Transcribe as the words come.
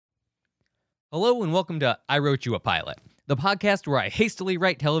Hello and welcome to I Wrote You a Pilot, the podcast where I hastily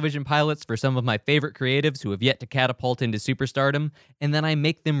write television pilots for some of my favorite creatives who have yet to catapult into superstardom, and then I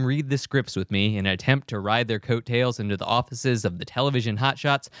make them read the scripts with me in an attempt to ride their coattails into the offices of the television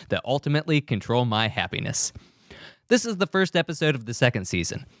hotshots that ultimately control my happiness. This is the first episode of the second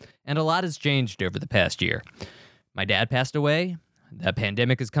season, and a lot has changed over the past year. My dad passed away, the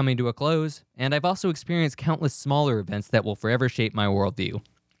pandemic is coming to a close, and I've also experienced countless smaller events that will forever shape my worldview.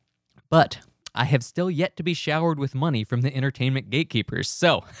 But I have still yet to be showered with money from the entertainment gatekeepers,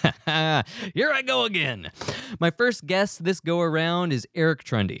 so here I go again. My first guest this go-around is Eric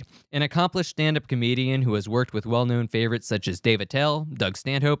Trundy, an accomplished stand-up comedian who has worked with well-known favorites such as Dave Attell, Doug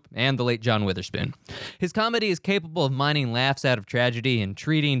Stanhope, and the late John Witherspoon. His comedy is capable of mining laughs out of tragedy and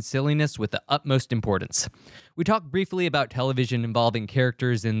treating silliness with the utmost importance. We talk briefly about television involving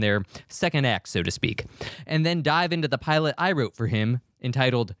characters in their second act, so to speak, and then dive into the pilot I wrote for him,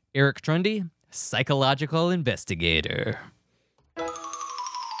 entitled Eric Trundy, Psychological Investigator.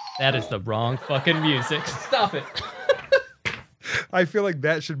 That is the wrong fucking music. Stop it. I feel like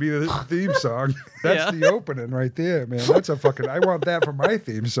that should be the theme song. That's the opening right there, man. That's a fucking... I want that for my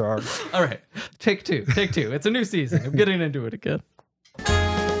theme song. All right. Take two. It's a new season. I'm getting into it again.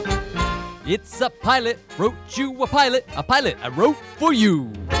 It's a pilot. Wrote you a pilot. A pilot I wrote for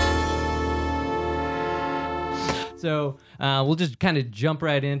you. So we'll just kind of jump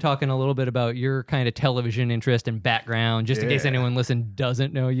right in, talking a little bit about your kind of television interest and background, just in case anyone listening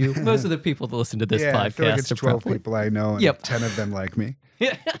doesn't know you. Most of the people that listen to this podcast I feel like it's are 12 probably... people I know, and 10 of them like me.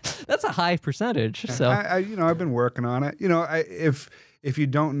 Yeah, that's a high percentage. So I've been working on it. If you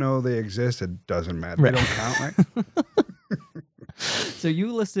don't know they exist, it doesn't matter. Right. They don't count, right? So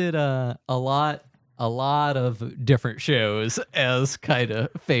you listed a lot of different shows as kind of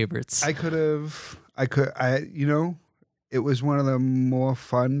favorites. It was one of the more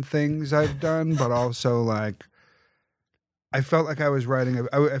fun things I've done, but also like, I felt like I was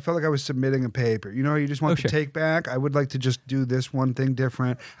I felt like I was submitting a paper. You know, you just want to take back. I would like to just do this one thing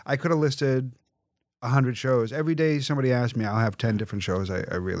different. I could have listed 100 shows. Every day somebody asks me, I'll have 10 different shows I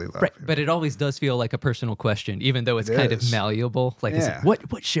really love. Right, but it always does feel like a personal question, even though it's kind of malleable. Like,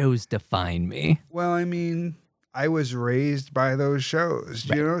 what shows define me? Well, I mean, I was raised by those shows,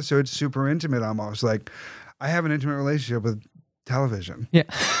 you know, so it's super intimate almost. Like, I have an intimate relationship with television. Yeah.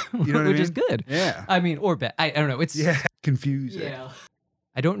 You know what I mean? Which is good. Yeah. I mean, or bad. I don't know. It's confusing. Yeah.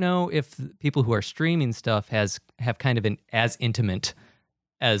 I don't know if people who are streaming stuff have kind of an as intimate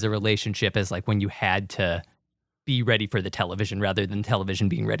as a relationship as like when you had to be ready for the television rather than television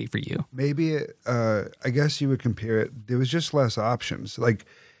being ready for you. Maybe, I guess you would compare it. There was just less options. Like,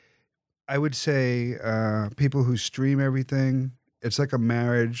 I would say people who stream everything, it's like a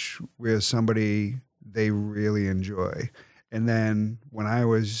marriage where they really enjoy. And then when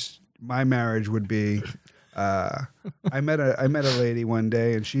my marriage would be, I met a lady one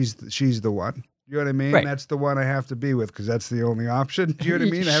day and she's the one. You know what I mean? Right. That's the one I have to be with because that's the only option. Do you know what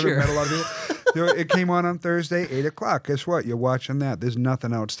I mean? I haven't met a lot of people. It came on Thursday, 8:00. Guess what? You're watching that. There's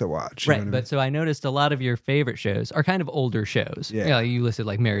nothing else to watch. Right. But so I noticed a lot of your favorite shows are kind of older shows. Yeah. You know, you listed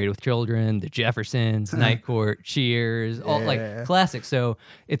like Married with Children, The Jeffersons, Night Court, Cheers, all like classics. So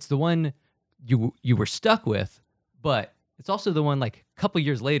it's the one you were stuck with, but it's also the one like a couple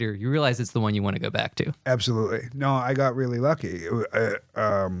years later, you realize it's the one you want to go back to. Absolutely. No, I got really lucky.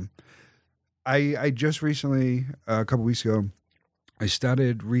 I just recently, a couple weeks ago, I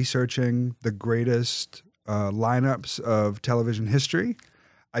started researching the greatest lineups of television history.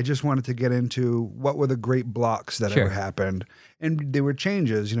 I just wanted to get into what were the great blocks that ever happened. And there were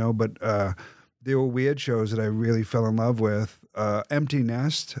changes, you know, but there were weird shows that I really fell in love with. Empty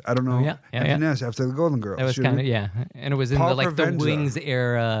Nest, I don't know. Empty Nest after the Golden Girls. That was kind of, and it was in the Wings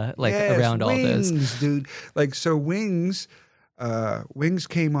era, like around all those. Wings, dude. Like, so Wings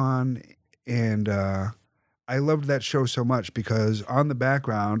came on, and I loved that show so much because on the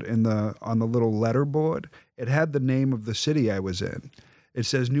background, on the little letterboard, it had the name of the city I was in. It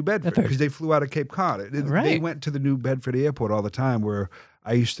says New Bedford because they flew out of Cape Cod. They went to the New Bedford airport all the time where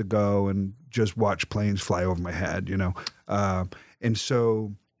I used to go and just watch planes fly over my head, you know. And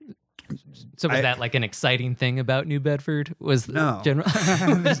so... So was that like an exciting thing about New Bedford? No. General?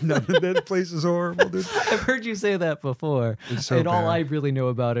 There's nothing. That place is horrible, dude. I've heard you say that before. It's so and bad. all I really know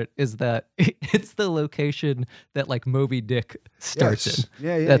about it is that it's the location that like Moby Dick starts in.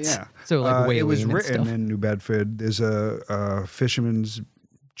 Yeah. So like whaling it was and written stuff. in New Bedford. There's a fisherman's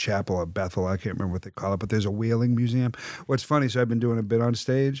chapel at Bethel. I can't remember what they call it, but there's a whaling museum. What's funny, so I've been doing a bit on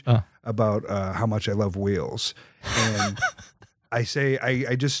stage about how much I love whales. And I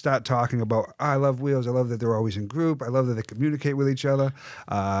just start talking about, I love wheels. I love that they're always in group. I love that they communicate with each other.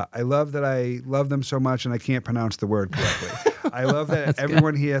 I love that I love them so much and I can't pronounce the word correctly. I love that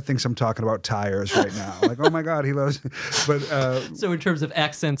everyone here thinks I'm talking about tires right now. Like, oh my God, he loves. But so in terms of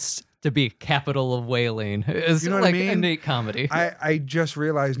accents, to be capital of whaling is you know like what I mean? innate comedy. I just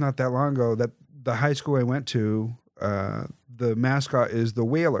realized not that long ago that the high school I went to, the mascot is the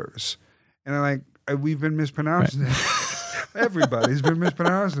Whalers, and I'm like, we've been mispronouncing it. Everybody's been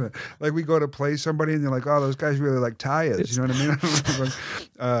mispronouncing it. Like we go to play somebody and they're like, "Oh, those guys really like tires." You know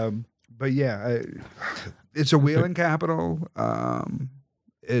what I mean? But yeah, it's a whaling capital.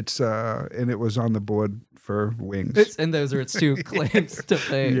 It's and it was on the board for wings. And those are its two claims to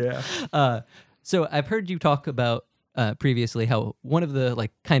fame. Yeah. So I've heard you talk about previously how one of the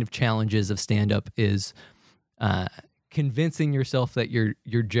like kind of challenges of stand-up is convincing yourself that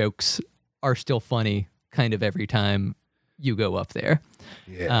your jokes are still funny kind of every time you go up there.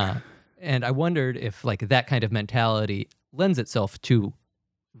 Yeah. And I wondered if like that kind of mentality lends itself to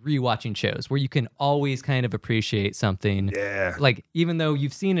rewatching shows where you can always kind of appreciate something. Yeah. Like even though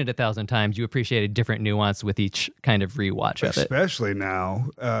you've seen it 1,000 times, you appreciate a different nuance with each kind of rewatch of it. Especially now.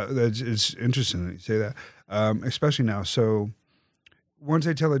 It's interesting that you say that. Especially now. So once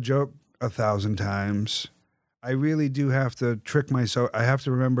I tell a joke 1,000 times, I really do have to trick myself. I have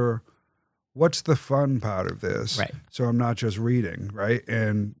to remember what's the fun part of this? Right. So I'm not just reading, right?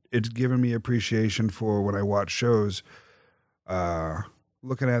 And it's given me appreciation for when I watch shows,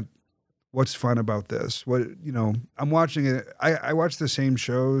 looking at what's fun about this. What, you know, I'm watching it. I watch the same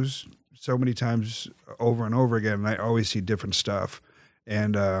shows so many times over and over again, and I always see different stuff.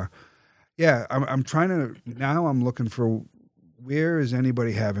 And yeah, I'm trying to, now I'm looking for where is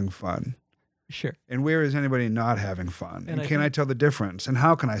anybody having fun? Sure. And where is anybody not having fun? And And can I tell the difference? And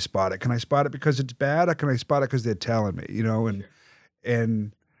how can I spot it? Can I spot it because it's bad, or can I spot it because they're telling me? You know,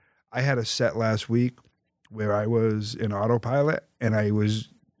 and I had a set last week where I was in autopilot and I was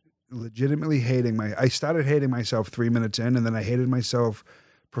legitimately I started hating myself 3 minutes in, and then I hated myself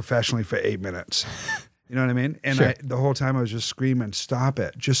professionally for 8 minutes. You know what I mean? And Sure. the whole time I was just screaming, stop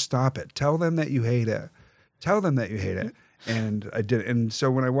it, just stop it. Tell them that you hate it. Tell them that you hate it. And I did. And so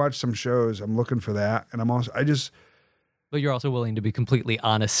when I watch some shows, I'm looking for that. And But you're also willing to be completely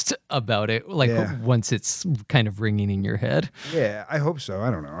honest about it, like Yeah. once it's kind of ringing in your head. yeah, I hope so. I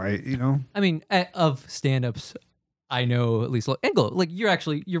don't know. I mean, of stand-ups, I know at least Engel. Like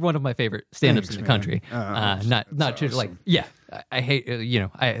you're one of my favorite stand-ups Thanks, in the man. country. Oh, Not that's just like awesome. I hate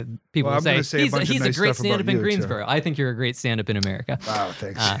people Well, I'm say gonna say a bunch of he's a nice great stuff about stand-up in you, too. Greensboro. I think you're a great stand-up in America. Wow,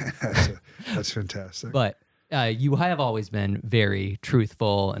 thanks. That's fantastic. But you have always been very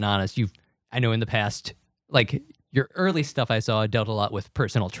truthful and honest. I know in the past, like your early stuff I saw dealt a lot with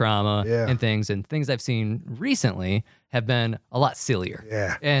personal trauma Yeah. and things I've seen recently have been a lot sillier.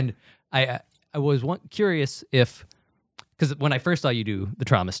 Yeah. And I was curious if, because when I first saw you do the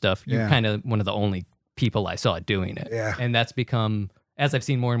trauma stuff, you're Yeah. kind of one of the only people I saw doing it. Yeah. And that's become, as I've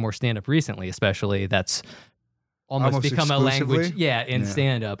seen more and more stand-up recently, especially, that's almost become a language, exclusively? in Yeah.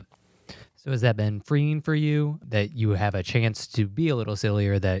 stand-up. So has that been freeing for you, that you have a chance to be a little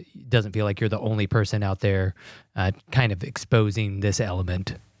sillier, that it doesn't feel like you're the only person out there kind of exposing this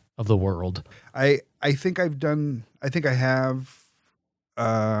element of the world? I think I have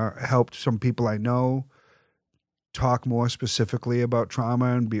helped some people I know talk more specifically about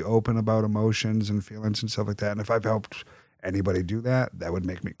trauma and be open about emotions and feelings and stuff like that. And if I've helped anybody do that, that would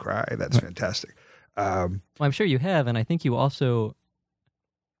make me cry. That's fantastic. Well, I'm sure you have, and I think you also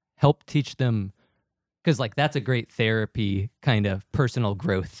help teach them, because like that's a great therapy kind of personal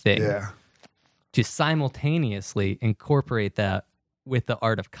growth thing. Yeah. To simultaneously incorporate that with the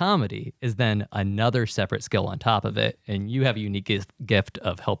art of comedy is then another separate skill on top of it, and you have a unique gift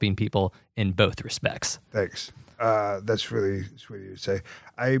of helping people in both respects. Thanks. That's really sweet of you to say.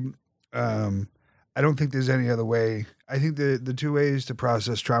 I don't think there's any other way. I think the two ways to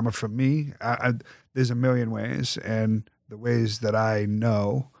process trauma for me, there's a million ways, and the ways that I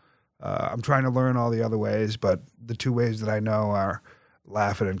know, I'm trying to learn all the other ways, but the two ways that I know are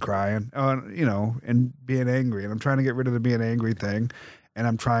laughing and crying, and being angry. And I'm trying to get rid of the being angry thing, and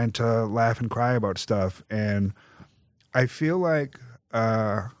I'm trying to laugh and cry about stuff. And I feel like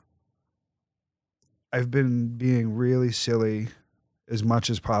I've been being really silly as much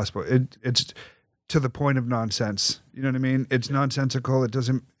as possible. It's to the point of nonsense. You know what I mean? It's nonsensical. It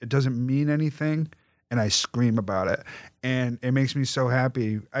doesn't mean anything, and I scream about it, and it makes me so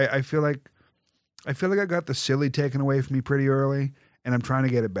happy. I feel like I got the silly taken away from me pretty early, and I'm trying to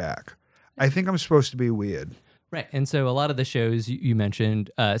get it back. I think I'm supposed to be weird. Right. And so a lot of the shows you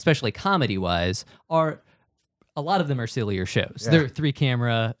mentioned, especially comedy-wise, are a lot of them are sillier shows. Yeah. They're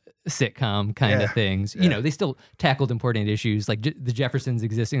 3-camera sitcom kind of things. You know, they still tackled important issues like the Jeffersons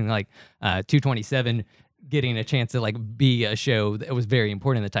existing, like 227 getting a chance to like be a show that was very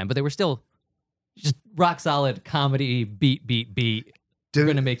important at the time, but they were still just rock solid comedy, beat. We're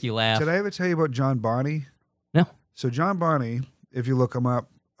going to make you laugh. Did I ever tell you about John Bonney? No. So John Bonney, if you look him up,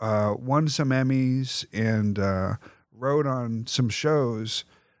 won some Emmys and wrote on some shows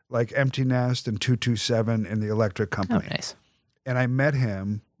like Empty Nest and 227 and The Electric Company. Oh, nice. And I met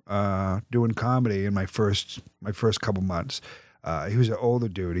him doing comedy in my first couple months. He was an older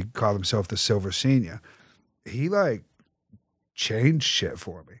dude. He called himself the Silver Senior. He like changed shit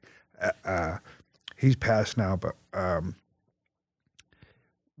for me. He's passed now, but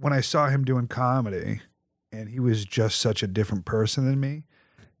when I saw him doing comedy, and he was just such a different person than me,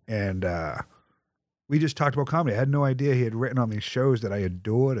 and we just talked about comedy. I had no idea he had written on these shows that I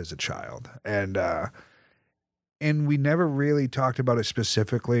adored as a child, and we never really talked about it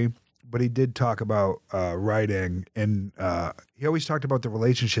specifically, but he did talk about writing, and he always talked about the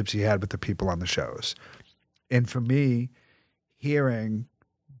relationships he had with the people on the shows. And for me, hearing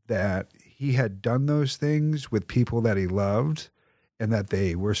that he had done those things with people that he loved and that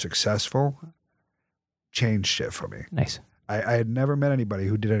they were successful changed shit for me. Nice. I had never met anybody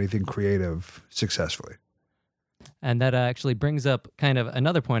who did anything creative successfully. And that actually brings up kind of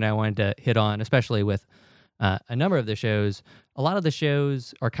another point I wanted to hit on, especially with a number of the shows. A lot of the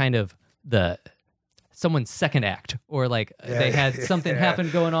shows are kind of someone's second act, or like they had something happen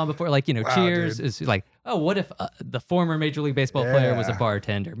going on before, like, wow, Cheers dude. Is like, oh, what if the former Major League Baseball player was a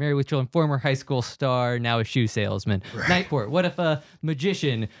bartender? Married with Children, former high school star, now a shoe salesman. Right. Night Court, what if a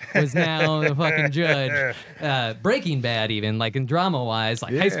magician was now the fucking judge? Breaking Bad, even, like in drama-wise,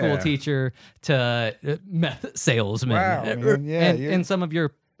 like high school teacher to meth salesman. Wow, man. And some of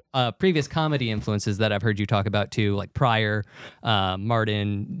your previous comedy influences that I've heard you talk about too, like Pryor,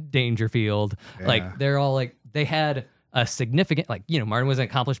 Martin, Dangerfield, like they're all like, they had a significant, like, Martin was an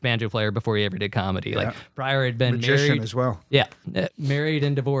accomplished banjo player before he ever did comedy. Like Pryor had been magician married as well. Yeah, married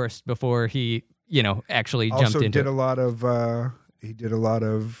and divorced before he, actually jumped into. He did a lot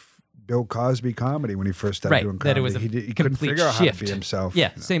of Bill Cosby comedy when he first started doing comedy. That it was he couldn't figure out how to be himself.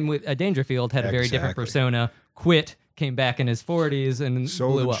 Yeah, same with Dangerfield, had a very different persona. Quit. Came back in his 40s and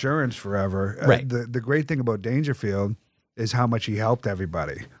sold blew insurance forever. Right. The great thing about Dangerfield is how much he helped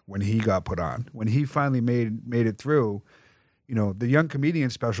everybody when he got put on. When he finally made it through, the Young Comedian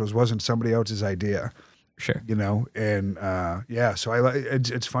specials wasn't somebody else's idea. Sure. And so I like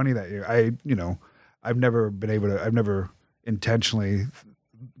it's funny that I've never intentionally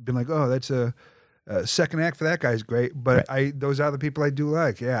been like, oh, that's a second act for that guy's great, but those are the people I do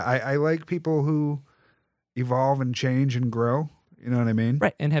like. Yeah, I like people who evolve and change and grow. You know what I mean?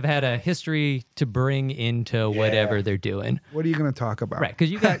 Right, and have had a history to bring into whatever they're doing. What are you going to talk about? Right,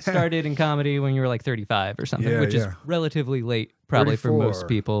 because you got started in comedy when you were like 35 or something, which is relatively late probably 34, for most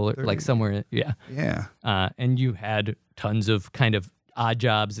people, 30. Like somewhere, Yeah. And you had tons of kind of odd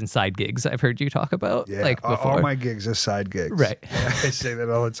jobs and side gigs I've heard you talk about. Yeah, like before. All my gigs are side gigs. Right. I say that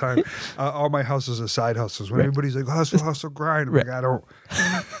all the time. All my hustles are side hustles. When everybody's like, hustle, grind. I'm like, I don't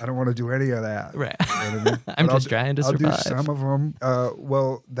want to do any of that. Right. You know what I mean? I'm just trying to survive. I'll do some of them.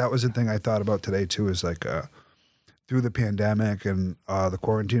 Well, that was the thing I thought about today too, is like through the pandemic and the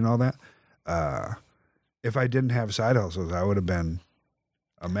quarantine and all that, if I didn't have side hustles, I would have been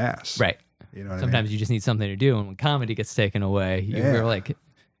a mess. Right. You know what Sometimes I mean? you just need something to do, and when comedy gets taken away, you're like,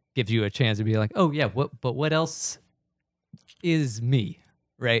 gives you a chance to be like, oh yeah, what else is me,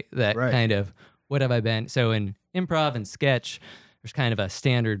 right? That kind of, what have I been? So in improv and sketch, there's kind of a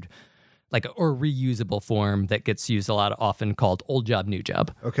standard, like, or reusable form that gets used a lot often called old job, new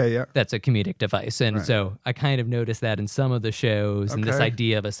job. Okay, yeah. That's a comedic device. And so I kind of noticed that in some of the shows and this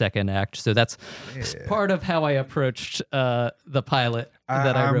idea of a second act. So that's part of how I approached the pilot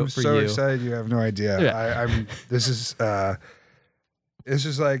that I wrote for you. I'm so excited. You have no idea. Yeah. This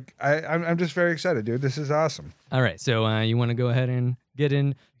is like, I'm just very excited, dude. This is awesome. All right. So you want to go ahead and get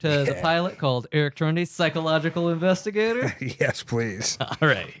into the pilot called Eric Trundy, Psychological Investigator? Yes, please. All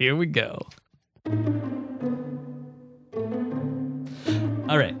right. Here we go.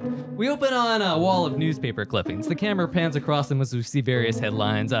 All right. We open on a wall of newspaper clippings. The camera pans across them as we see various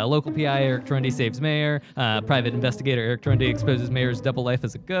headlines. Local PI Eric Trundy saves mayor. Private investigator Eric Trundy exposes mayor's double life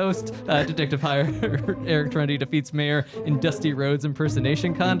as a ghost. Detective hire Eric Trundy defeats mayor in Dusty Rhodes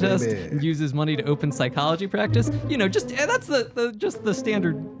impersonation contest. And uses money to open psychology practice. Just that's the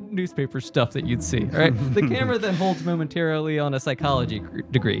standard newspaper stuff that you'd see. All right. The camera then holds momentarily on a psychology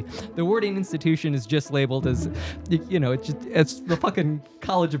degree. The wording institution is just labeled as, it's the fucking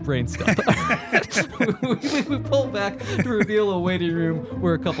College of Brain stuff. we pull back to reveal a waiting room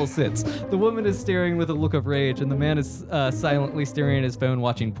where a couple sits. The woman is staring with a look of rage, and the man is silently staring at his phone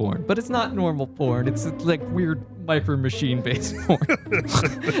watching porn. But it's not normal porn. It's like weird micro machine-based porn.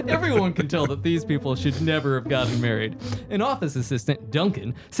 Everyone can tell that these people should never have gotten married. An office assistant,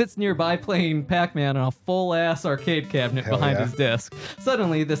 Duncan, sits nearby playing Pac-Man on a full-ass arcade cabinet behind his desk.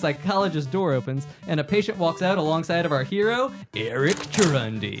 Suddenly, the psychologist's door opens, and a patient walks out alongside of our hero, Eric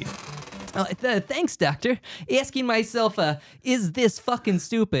Charundi. Thanks, doctor. Asking myself, is this fucking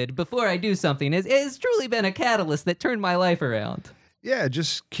stupid before I do something has truly been a catalyst that turned my life around. Yeah,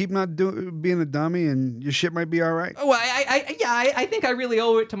 just keep not being a dummy and your shit might be all right. Oh, I think I really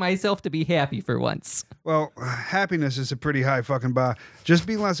owe it to myself to be happy for once. Well, happiness is a pretty high fucking bar. Just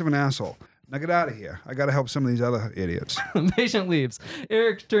be less of an asshole. Now get out of here. I gotta help some of these other idiots. The patient leaves.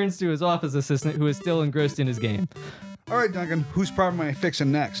 Eric turns to his office assistant, who is still engrossed in his game. All right, Duncan, whose problem am I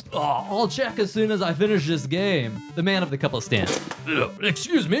fixing next? Oh, I'll check as soon as I finish this game. The man of the couple stands.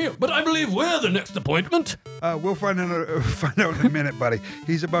 Excuse me, but I believe we're the next appointment. We'll find out in a minute, buddy.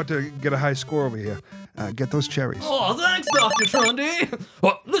 He's about to get a high score over here. Get those cherries. Oh, thanks, Dr. Trundy.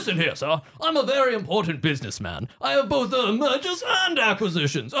 Well, listen here, sir. I'm a very important businessman. I have both mergers and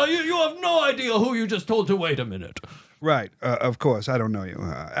acquisitions. You have no idea who you just told to wait a minute. Right, of course, I don't know you.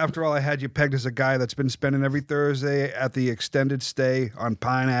 After all, I had you pegged as a guy that's been spending every Thursday at the extended stay on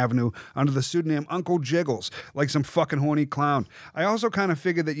Pine Avenue under the pseudonym Uncle Jiggles, like some fucking horny clown. I also kind of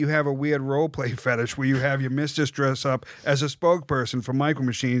figured that you have a weird roleplay fetish where you have your mistress dress up as a spokesperson for Micro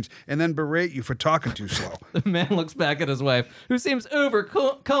Machines and then berate you for talking too slow. The man looks back at his wife, who seems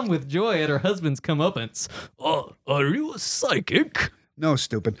overcome with joy at her husband's comeuppance. Oh, are you a psychic? No,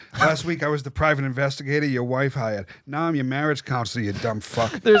 stupid. Last week I was the private investigator your wife hired. Now I'm your marriage counselor, you dumb fuck.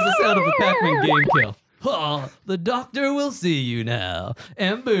 There's the sound of the Pac-Man game kill. Oh, the doctor will see you now.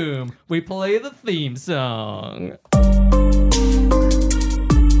 And boom, we play the theme song.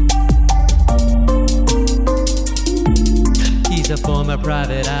 He's a former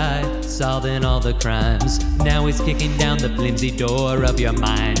private eye, solving all the crimes. Now he's kicking down the flimsy door of your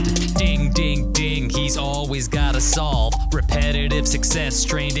mind. Ding, ding, ding, he's always gotta solve. Repetitive success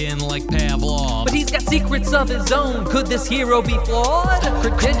trained in like Pavlov. But he's got secrets of his own. Could this hero be flawed?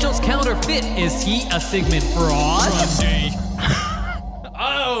 Credentials counterfeit. Is he a Sigmund fraud?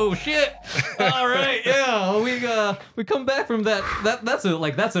 Oh shit! All right, yeah, we come back from that. That's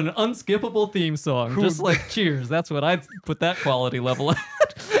an unskippable theme song, just like Cheers. That's what I'd put that quality level at.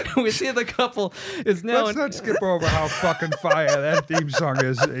 We see the couple is now. Let's not skip over how fucking fire that theme song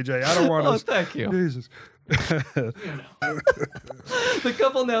is, AJ. I don't want to. Oh, thank you. Jesus. The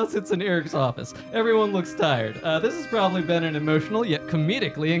couple now sits in Eric's office. Everyone looks tired. This has probably been an emotional yet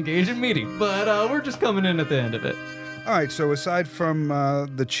comedically engaging meeting, but we're just coming in at the end of it. All right, so aside from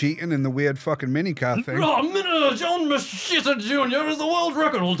the cheating and the weird fucking mini-car thing... John Machita Jr. is the world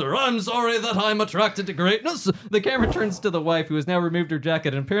record holder. I'm sorry that I'm attracted to greatness. The camera turns to the wife, who has now removed her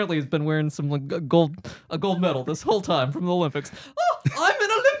jacket and apparently has been wearing some a gold medal this whole time from the Olympics. Oh, I'm an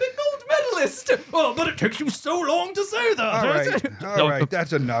Olympic gold medalist. Oh, but it takes you so long to say that. All right,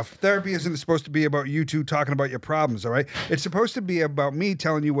 that's enough. Therapy isn't supposed to be about you two talking about your problems, all right? It's supposed to be about me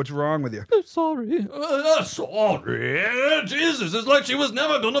telling you what's wrong with you. Sorry. Sorry. Jesus, it's like she was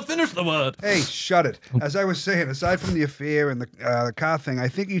never gonna finish the word. Hey, shut it. As I was saying, aside from the affair and the car thing, I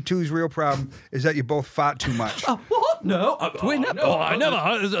think you two's real problem is that you both fought too much. What? No. I never.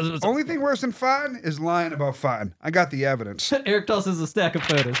 Only thing worse than farting is lying about farting. I got the evidence. Eric tosses a stack of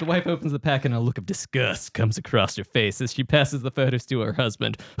photos. The wife opens the pack and a look of disgust comes across her face as she passes the photos to her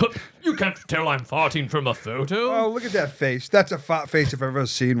husband. You can't tell I'm farting from a photo? Oh, look at that face. That's a fart face if I've ever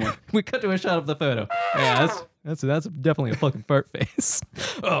seen one. We cut to a shot of the photo. Yeah, that's definitely a fucking fart face.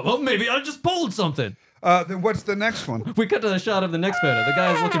 Well, maybe I just pulled something. Then what's the next one? We cut to the shot of the next photo. The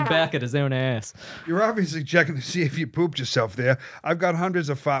guy is looking back at his own ass. You're obviously checking to see if you pooped yourself there. I've got hundreds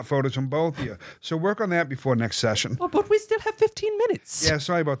of fart photos from both of you, so work on that before next session. Oh, but we still have 15 minutes. Yeah,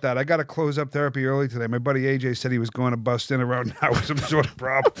 sorry about that. I got to close up therapy early today. My buddy AJ said he was going to bust in around now with some sort of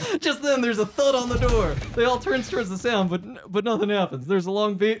problem. Just then, there's a thud on the door. They all turn towards the sound, but nothing happens. There's a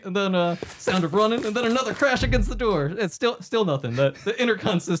long beat, and then a sound of running, and then another crash against the door. It's still nothing. The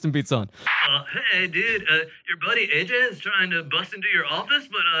intercom system beats on. Hey, dude, your buddy AJ is trying to bust into your office,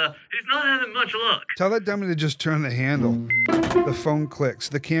 but he's not having much luck. Tell that dummy to just turn the handle. The phone clicks.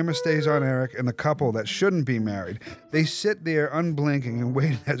 The camera stays on Eric and the couple that shouldn't be married. They sit there unblinking and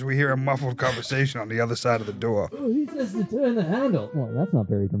wait as we hear a muffled conversation on the other side of the door. Oh, he says to turn the handle. Well, that's not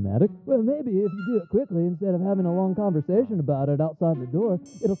very dramatic. Well, maybe if you do it quickly instead of having a long conversation about it outside the door,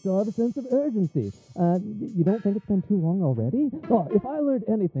 it'll still have a sense of urgency. You don't think it's been too long already? Oh, if I learned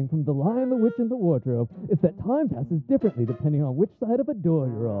anything from The Lion, the Witch, and the Wardrobe, it's that time passes differently depending on which side of a door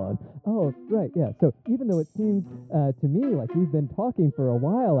you're on. Oh, right, yeah. So even though it seems to me like we've been talking for a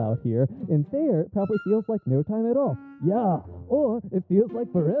while out here, in there it probably feels like no time at all. Yeah, or it feels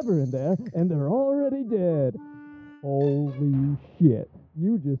like forever in there, and they're already dead. Holy shit,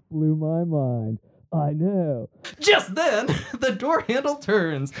 you just blew my mind. I know. Just then, the door handle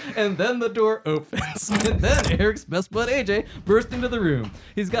turns, and then the door opens. And then Eric's best bud AJ burst into the room.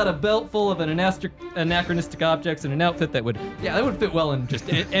 He's got a belt full of anachronistic objects and an outfit that would fit well in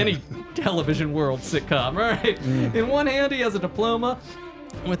just any television world sitcom, right? In one hand, he has a diploma.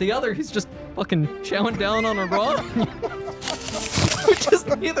 With the other, he's just fucking chowing down on a raw. Which is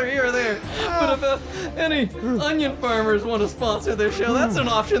neither here or there. But if any onion farmers want to sponsor their show, that's an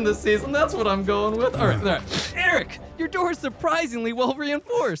option this season. That's what I'm going with. All right. Eric, your door is surprisingly well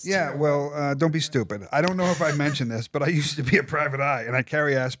reinforced. Yeah, well, don't be stupid. I don't know if I mentioned this, but I used to be a private eye, and I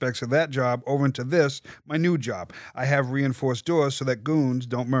carry aspects of that job over into this, my new job. I have reinforced doors so that goons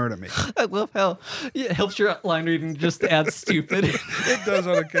don't murder me. I love how it helps your line reading just to add stupid. It does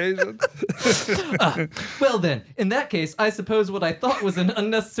on occasion. Well then, in that case, I suppose what I thought was an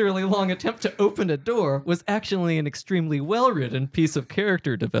unnecessarily long attempt to open a door was actually an extremely well-written piece of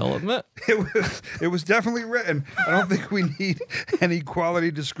character development. It was definitely written. I don't think we need any quality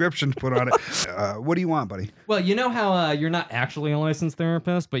descriptions put on it. What do you want, buddy? Well, you know how you're not actually a licensed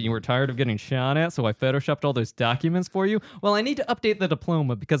therapist, but you were tired of getting shot at, so I photoshopped all those documents for you? Well, I need to update the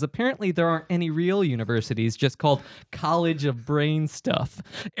diploma because apparently there aren't any real universities, just called College of Brain Stuff.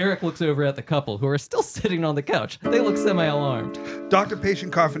 Eric looks over at the couple, who are still sitting on the couch. They look semi-alarmed.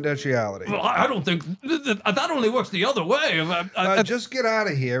 Doctor-patient confidentiality. Well, I don't think... That only works the other way. Just get out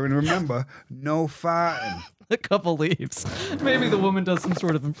of here and remember, no farting. The couple leaves. Maybe the woman does some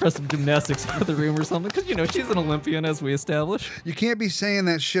sort of impressive gymnastics for the room or something, because, you know, she's an Olympian, as we established. You can't be saying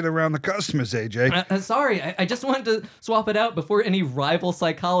that shit around the customers, AJ. Sorry, I just wanted to swap it out before any rival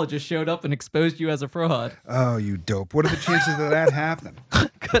psychologist showed up and exposed you as a fraud. Oh, you dope. What are the chances of that happening?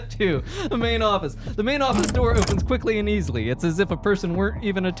 Cut to the main office. The main office door opens quickly and easily. It's as if a person weren't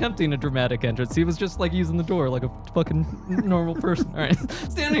even attempting a dramatic entrance. He was just like using the door like a fucking normal person. All right.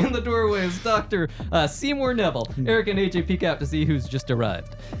 Standing in the doorway is Dr. Seymour Neville. Eric and AJ peek out to see who's just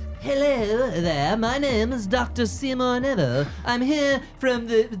arrived. Hello there, my name is Dr. Seymour Neville. I'm here from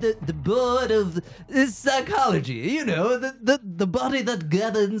the board of psychology, you know, the body that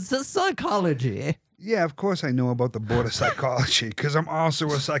governs psychology. Yeah, of course I know about the board of psychology, because I'm also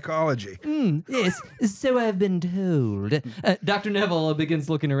a psychology. Yes, so I've been told. Dr. Neville begins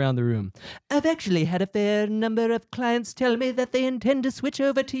looking around the room. I've actually had a fair number of clients tell me that they intend to switch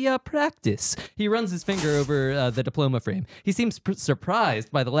over to your practice. He runs his finger over the diploma frame. He seems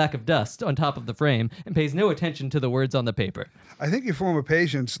surprised by the lack of dust on top of the frame and pays no attention to the words on the paper. I think your former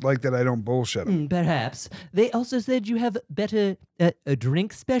patients like that I don't bullshit them. Perhaps. They also said you have better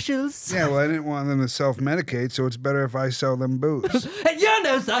drink specials. Yeah, well, I didn't want them to self-medicate, so it's better if I sell them booze. You're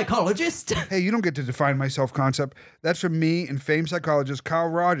no psychologist. Hey, you don't get to define my self-concept. That's for me and famed psychologist Carl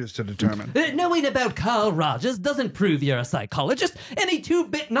Rogers to determine. Knowing about Carl Rogers doesn't prove you're a psychologist. Any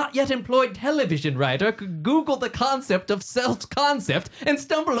 2-bit not yet employed television writer could Google the concept of self-concept and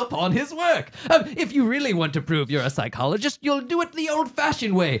stumble upon his work. If you really want to prove you're a psychologist, you'll do it the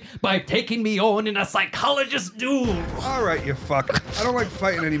old-fashioned way, by taking me on in a psychologist duel. All right, you fuck. I don't like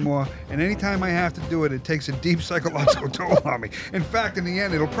fighting anymore, and anytime I have to do it, it takes a deep psychological toll on me. In fact, in the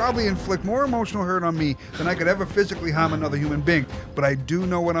end, it'll probably inflict more emotional hurt on me than I could ever physically harm another human being. But I do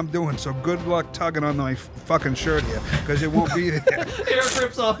know what I'm doing, so good luck tugging on my fucking shirt here, because it won't be there. Eric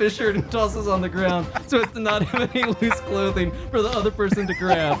rips off his shirt and tosses on the ground so as to not have any loose clothing for the other person to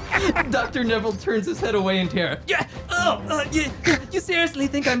grab. Dr. Neville turns his head away in terror. You seriously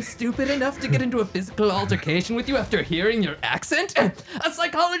think I'm stupid enough to get into a physical altercation with you after hearing your accent? A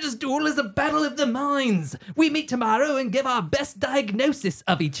psychologist duel is a battle of the minds. We meet tomorrow and give our best diagnosis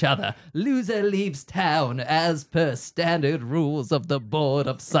of each other. Loser leaves town as per standard rules of the Board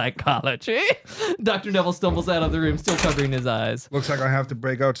of Psychology. Dr. Neville stumbles out of the room, still covering his eyes. Looks like I have to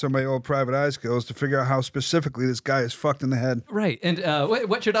break out some of my old private eye skills to figure out how specifically this guy is fucked in the head. Right, and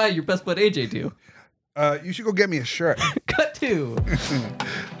what should I, your best bud AJ, do? You should go get me a shirt. Cut to.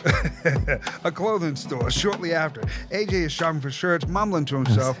 A clothing store. Shortly after, AJ is shopping for shirts, mumbling to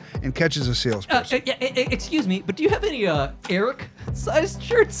himself, and catches a salesperson. Excuse me, but do you have any Eric-sized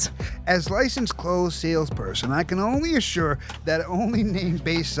shirts? As licensed clothes salesperson, I can only assure that only name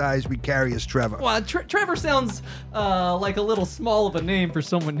base size we carry is Trevor. Well, Trevor sounds like a little small of a name for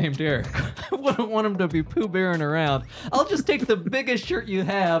someone named Eric. I wouldn't want him to be Pooh Bearing around. I'll just take the biggest shirt you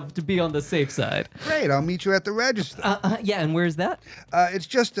have to be on the safe side. Great, I'll meet you at the register. Yeah, and where's that? It's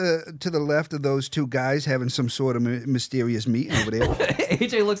just to the left of those two guys having some sort of mysterious meeting over there.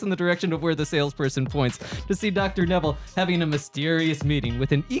 AJ looks in the direction of where the salesperson points to see Dr. Neville having a mysterious meeting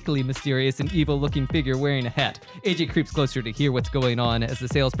with an equally mysterious and evil-looking figure wearing a hat. AJ creeps closer to hear what's going on as the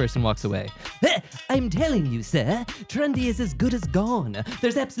salesperson walks away. I'm telling you, sir, Trundy is as good as gone.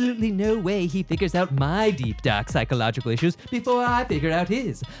 There's absolutely no way he figures out my deep, dark psychological issues before I figure out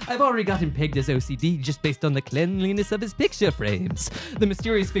his. I've already got him pegged as OCD just based on the cleanliness of his picture frames. The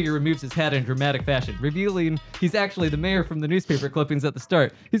mysterious figure removes his hat in dramatic fashion, revealing he's actually the mayor from the newspaper clippings at the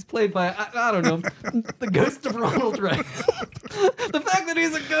start. He's played by, I don't know, the ghost of Ronald Reagan. The fact that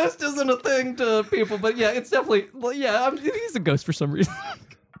he's a ghost isn't a thing to people, but yeah, it's definitely, he's a ghost for some reason.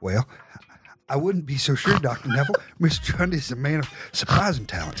 Well, I wouldn't be so sure, Dr. Neville. Mr. Trundy is a man of surprising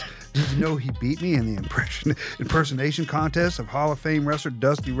talents. Did you know he beat me in the impersonation contest of Hall of Fame wrestler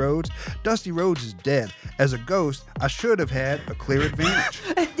Dusty Rhodes? Dusty Rhodes is dead. As a ghost, I should have had a clear advantage.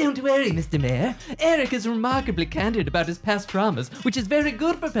 Don't worry, Mr. Mayor. Eric is remarkably candid about his past traumas, which is very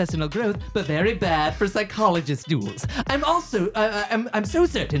good for personal growth, but very bad for psychologist duels. I'm so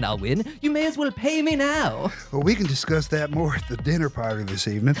certain I'll win. You may as well pay me now. Well, we can discuss that more at the dinner party this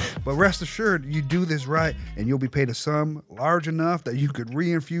evening, but rest assured, you do this right, and you'll be paid a sum large enough that you could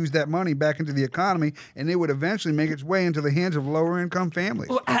reinfuse that money back into the economy, and it would eventually make its way into the hands of lower-income families.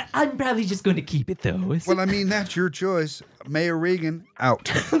 Well, I'm probably just going to keep it, though. Well, I mean, that's your choice. Mayor Reagan, out.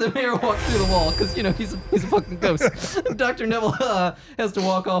 The mayor walks through the wall because, he's a fucking ghost. Dr. Neville has to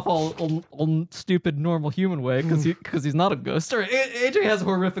walk off all stupid, normal human way because he's not a ghost. Sorry, AJ has a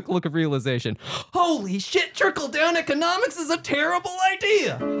horrific look of realization. Holy shit, trickle-down economics is a terrible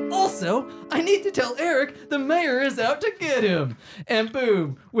idea. Also, I need to tell Eric the mayor is out to get him. And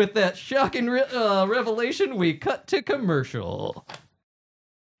boom, with that shocking revelation, we cut to commercial.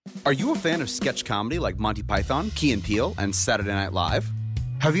 Are you a fan of sketch comedy like Monty Python, Key and Peele, and Saturday Night Live?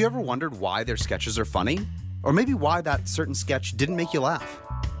 Have you ever wondered why their sketches are funny? Or maybe why that certain sketch didn't make you laugh?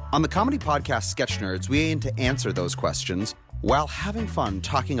 On the comedy podcast Sketch Nerds, we aim to answer those questions while having fun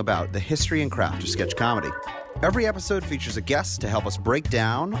talking about the history and craft of sketch comedy. Every episode features a guest to help us break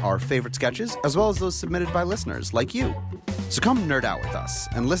down our favorite sketches, as well as those submitted by listeners like you. So come nerd out with us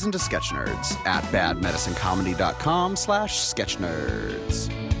and listen to Sketch Nerds at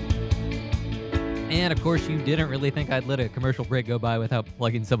badmedicinecomedy.com/sketchnerds. And of course, you didn't really think I'd let a commercial break go by without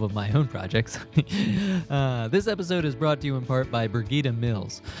plugging some of my own projects. This episode is brought to you in part by Brigida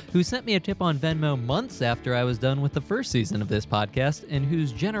Mills, who sent me a tip on Venmo months after I was done with the first season of this podcast, and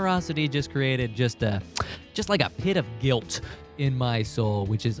whose generosity just created just like a pit of guilt in my soul,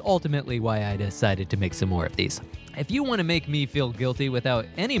 which is ultimately why I decided to make some more of these. If you want to make me feel guilty without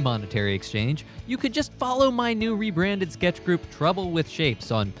any monetary exchange, you could just follow my new rebranded sketch group Trouble with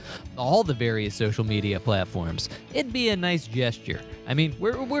Shapes on all the various social media platforms. It'd be a nice gesture. I mean,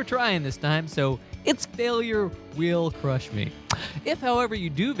 we're trying this time, so its failure will crush me. If, however, you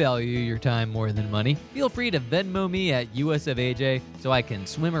do value your time more than money, feel free to Venmo me at US of AJ so I can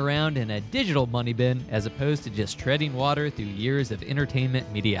swim around in a digital money bin as opposed to just treading water through years of entertainment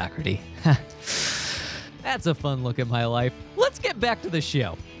mediocrity. That's a fun look at my life. Let's get back to the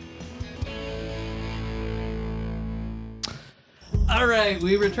show. All right,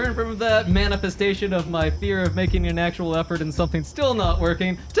 we return from that manifestation of my fear of making an actual effort and something still not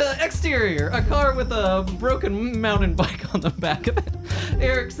working to exterior, a car with a broken mountain bike on the back of it.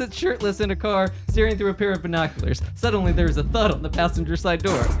 Eric sits shirtless in a car, staring through a pair of binoculars. Suddenly, there's a thud on the passenger side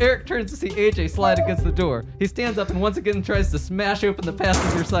door. Eric turns to see AJ slide against the door. He stands up and once again tries to smash open the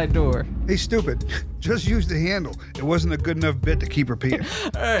passenger side door. Hey, stupid. Just use the handle. It wasn't a good enough bit to keep repeating.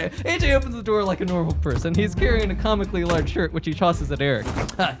 All right, AJ opens the door like a normal person. He's carrying a comically large shirt, which he tosses at Eric.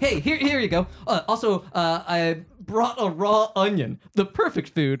 Hey, here you go. Also, I brought a raw onion, the perfect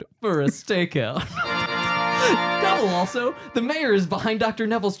food for a stakeout. Double also, the mayor is behind Dr.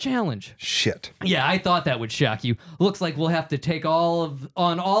 Neville's challenge. Shit. Yeah, I thought that would shock you. Looks like we'll have to take on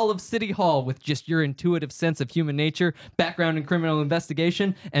all of City Hall with just your intuitive sense of human nature, background in criminal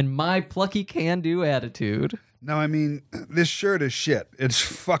investigation, and my plucky can-do attitude. No, I mean, this shirt is shit. It's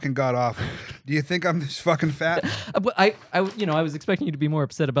fucking god awful. Do you think I'm this fucking fat? But I was expecting you to be more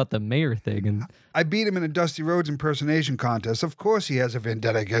upset about the mayor thing, and I beat him in a Dusty Rhodes impersonation contest. Of course he has a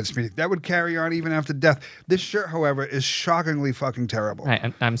vendetta against me. That would carry on even after death. This shirt, however, is shockingly fucking terrible.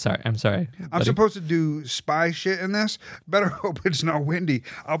 I'm sorry. I'm I'm supposed to do spy shit in this. Better hope it's not windy.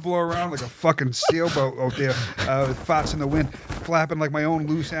 I'll blow around like a fucking sailboat out there with farts in the wind, flapping like my own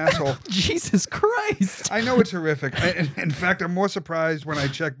loose asshole. Jesus Christ. I know it's horrific. In fact, I'm more surprised when I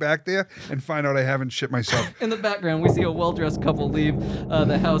check back there and find out I haven't shit myself. In the background, we see a well-dressed couple leave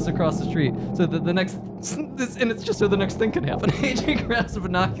the house across the street, so that the next, and it's just so the next thing can happen. AJ grabs the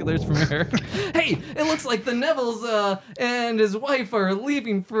binoculars from Eric. Hey, it looks like the Nevilles and his wife are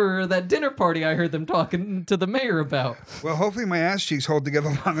leaving for that dinner party I heard them talking to the mayor about. Well, hopefully my ass cheeks hold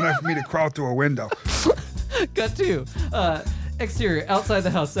together long enough for me to crawl through a window. Cut to exterior, outside the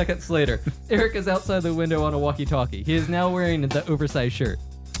house, seconds later. Eric is outside the window on a walkie-talkie. He is now wearing the oversized shirt.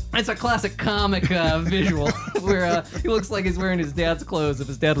 It's a classic comic visual where he looks like he's wearing his dad's clothes if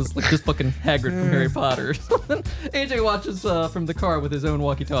his dad was like just fucking Hagrid from Harry Potter or something. AJ watches from the car with his own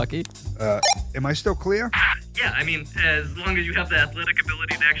walkie-talkie. Am I still clear? Yeah, I mean, as long as you have the athletic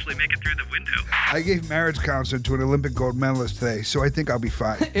ability to actually make it through the window. I gave marriage counseling to an Olympic gold medalist today, so I think I'll be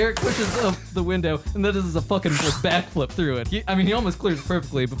fine. Eric pushes up the window and then does a fucking backflip through it. He almost clears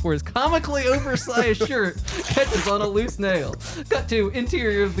perfectly before his comically oversized shirt catches on a loose nail. Cut to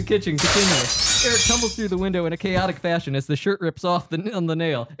interior of the kitchen, continuous. Eric tumbles through the window in a chaotic fashion as the shirt rips off on the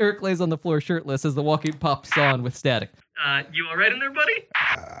nail. Eric lays on the floor shirtless as the walkie pops on with static. You all right in there, buddy?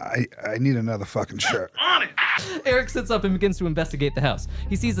 I need another fucking shirt. On it! Eric sits up and begins to investigate the house.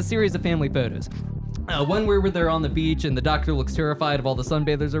 He sees a series of family photos. One where they're on the beach and the doctor looks terrified of all the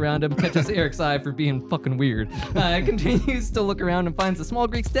sunbathers around him, catches Eric's eye for being fucking weird. Continues to look around and finds a small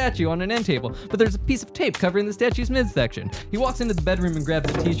Greek statue on an end table, but there's a piece of tape covering the statue's midsection. He walks into the bedroom and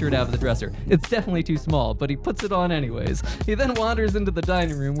grabs a t-shirt out of the dresser. It's definitely too small, but he puts it on anyways. He then wanders into the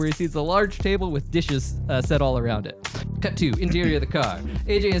dining room where he sees a large table with dishes set all around it. Cut to interior of the car.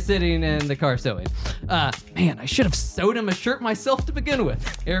 AJ is sitting in the car sewing. Man, I should have sewed him a shirt myself to begin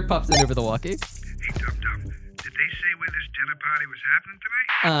with. Eric pops in over the walkie. Hey, Dum-Dum, did they say where this dinner party was happening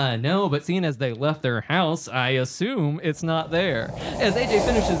tonight? No, but seeing as they left their house, I assume it's not there. As AJ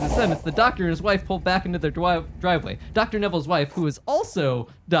finishes his sentence, the doctor and his wife pull back into their driveway. Dr. Neville's wife, who is also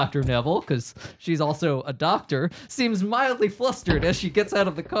Dr. Neville, because she's also a doctor, seems mildly flustered as she gets out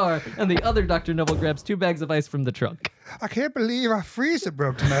of the car, and the other Dr. Neville grabs 2 bags of ice from the trunk. I can't believe our freezer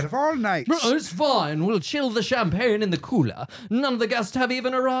broke tonight of all nights. It's fine. We'll chill the champagne in the cooler. None of the guests have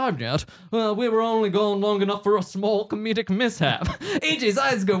even arrived yet. We were only gone long enough for a small comedic mishap. AJ's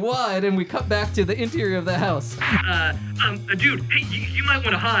eyes go wide, and we cut back to the interior of the house. Dude, hey, you might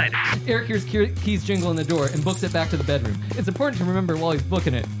want to hide. Eric hears keys jingle in the door and books it back to the bedroom. It's important to remember while he's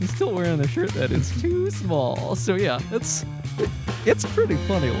booking it, he's still wearing a shirt that is too small. So yeah, it's pretty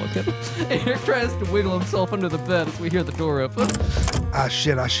funny looking. Eric tries to wiggle himself under the bed as we hear the door open.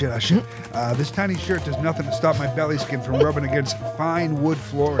 Shit. This tiny shirt does nothing to stop my belly skin from rubbing against fine wood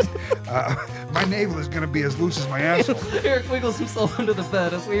flooring. My navel is going to be as loose as my asshole. Eric wiggles himself under the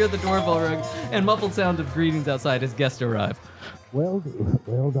bed as we hear the doorbell ring and muffled sound of greetings outside as guests arrive. Well,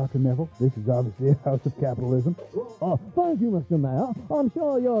 Dr. Neville, this is obviously a house of capitalism. Oh, thank you, Mr. Mayor. I'm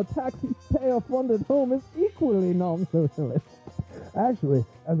sure your taxpayer-funded home is equally non-socialist. Actually,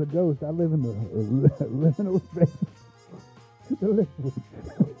 as a ghost, I live in the liminal space.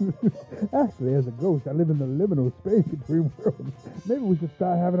 Actually, as a ghost, I live in the liminal space between worlds. Maybe we should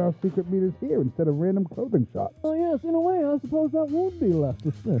start having our secret meters here instead of random clothing shops. Oh, yes, in a way, I suppose that would be less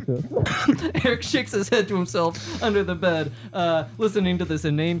suspicious. Eric shakes his head to himself under the bed, listening to this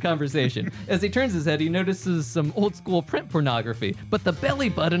inane conversation. As he turns his head, he notices some old-school print pornography, but the belly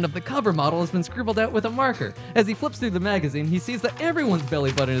button of the cover model has been scribbled out with a marker. As he flips through the magazine, he sees that everyone's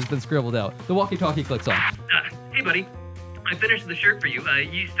belly button has been scribbled out. The walkie-talkie clicks on. Hey, buddy. I finished the shirt for you.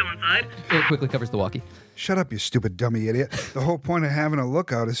 You still inside? Eric quickly covers the walkie. Shut up, you stupid dummy idiot. The whole point of having a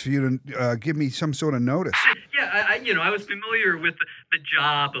lookout is for you to give me some sort of notice. Yeah, I was familiar with the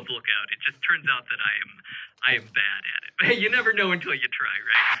job of lookout. It just turns out that I am bad at it. You never know until you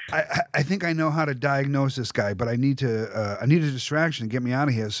try, right? I think I know how to diagnose this guy, but I need a distraction to get me out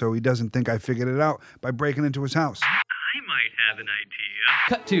of here so he doesn't think I figured it out by breaking into his house. I might have an idea.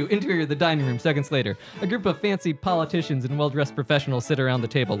 Cut to interior of the dining room seconds later. A group of fancy politicians and well-dressed professionals sit around the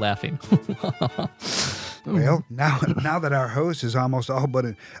table laughing. Well, now that our host is almost all but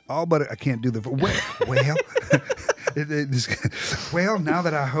I can't do the well. Well, now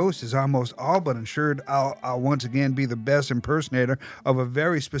that our host is almost all but ensured I'll once again be the best impersonator of a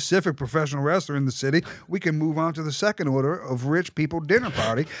very specific professional wrestler in the city, we can move on to the second order of rich people dinner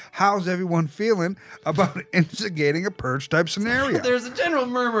party. How's everyone feeling about instigating a purge type scenario? There's a general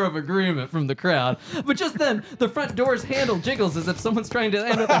murmur of agreement from the crowd, but just then, the front door's handle jiggles as if someone's trying to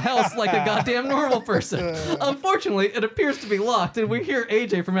enter the house like a goddamn normal person. Unfortunately, it appears to be locked, and we hear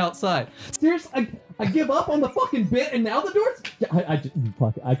AJ from outside. Seriously, I give up on the fucking bit, and now the door's. I just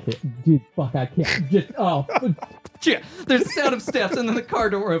fuck. I can't. Dude, fuck. I can't. Just Yeah, there's a sound of steps and then the car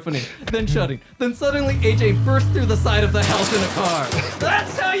door opening, then shutting. Then suddenly AJ bursts through the side of the house in a car.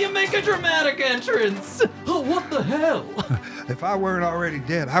 That's how you make a dramatic entrance! Oh, what the hell? If I weren't already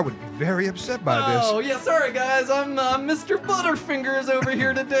dead, I would be very upset by this. Oh, yeah, sorry guys, I'm Mr. Butterfingers over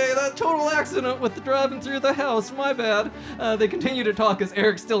here today. That total accident with the driving through the house, my bad. They continue to talk as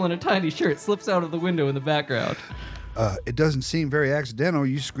Eric, still in a tiny shirt, slips out of the window in the background. It doesn't seem very accidental.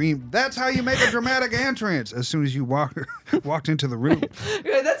 You screamed, "That's how you make a dramatic entrance!" as soon as you walked into the room.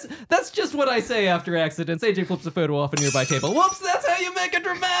 Yeah, that's just what I say after accidents. AJ flips a photo off a nearby table. Whoops, that's how you make a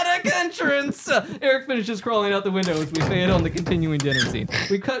dramatic entrance! Eric finishes crawling out the window as we fade on the continuing dinner scene.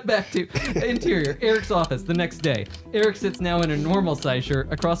 We cut back to interior, Eric's office, the next day. Eric sits now in a normal size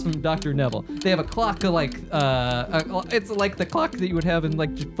shirt across from Dr. Neville. They have a clock it's like the clock that you would have in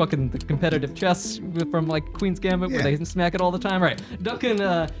like fucking the competitive chess from like Queen's Gambit, where they smack it all the time. Right. Duncan,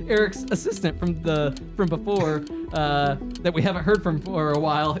 Eric's assistant from before, that we haven't heard from for a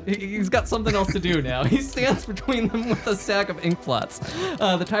while, he's got something else to do now. He stands between them with a stack of ink blots.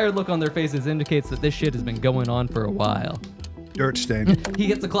 The tired look on their faces indicates that this shit has been going on for a while. Dirt stain. He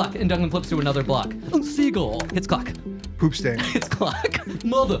hits the clock, and Duncan flips to another block. Seagull hits clock. Poop stain. Hits clock.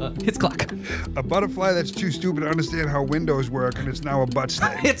 Mother hits clock. A butterfly that's too stupid to understand how windows work, and it's now a butt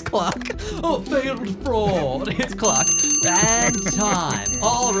stain. Hits clock. Oh, failed fraud. Hits clock. And time.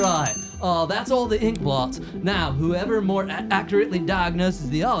 All right. That's all the ink blots. Now, whoever more accurately diagnoses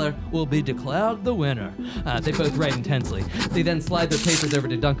the other will be declared the winner. They both write intensely. They then slide their papers over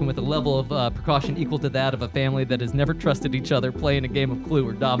to Duncan with a level of precaution equal to that of a family that has never trusted each other playing a game of Clue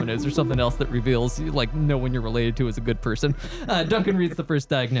or Dominoes or something else that reveals, like, no one you're related to is a good person. Duncan reads the first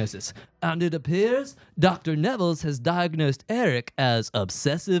diagnosis. And it appears Dr. Nevels has diagnosed Eric as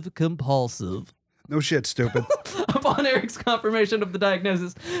obsessive-compulsive. No shit, stupid. Upon Eric's confirmation of the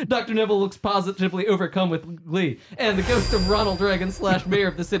diagnosis, Dr. Neville looks positively overcome with glee, and the ghost of Ronald Reagan / mayor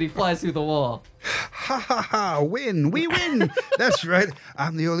of the city flies through the wall. Ha ha ha, win, we win. That's right.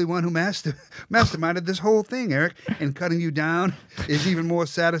 I'm the only one who masterminded this whole thing, Eric. And cutting you down is even more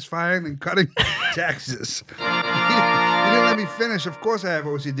satisfying than cutting taxes. You didn't let me finish. Of course I have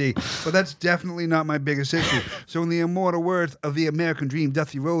OCD, but that's definitely not my biggest issue. So in the immortal words of the American Dream,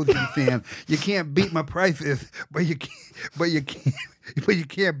 Dusty Rhodes fan, you can't beat my prices, but you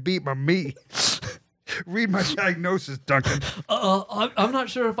can't beat my me. Read my diagnosis, Duncan. I'm not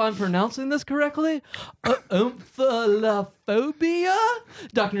sure if I'm pronouncing this correctly. Omphalophobia?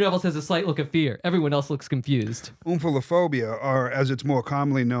 Dr. Nevels has a slight look of fear. Everyone else looks confused. Omphalophobia, or as it's more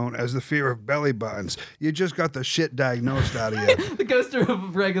commonly known as the fear of belly buttons. You just got the shit diagnosed out of you. The ghost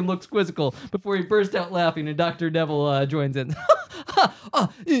of Reagan looks quizzical before he bursts out laughing, and Dr. Neville joins in.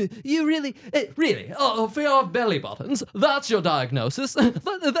 You really, fear of belly buttons? That's your diagnosis?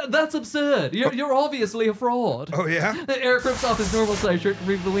 That's absurd. You're obviously a fraud. Oh, yeah? Eric rips off his normal size shirt to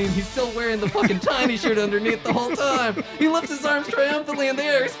reveal he's still wearing the fucking tiny shirt underneath the whole time. He lifts his arms triumphantly in the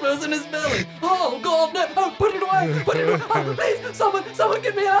air, exposing his belly. Oh, God, no. Oh, put it away. Put it away. Oh, please, someone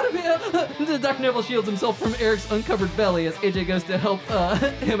get me out of here. Dr. Neville shields himself from Eric's uncovered belly as AJ goes to help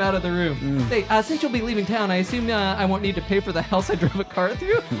him out of the room. Hey, since you'll be leaving town, I assume I won't need to pay for the house I drove a car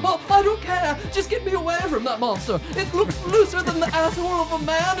through? Oh, I don't care. Just get me away from that monster. It looks looser than the asshole of a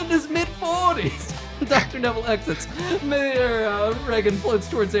man in his mid-40s. Dr. Neville exits. Mayor Reagan floats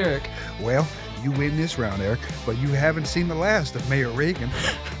towards Eric. Well, you win this round, Eric, but you haven't seen the last of Mayor Reagan.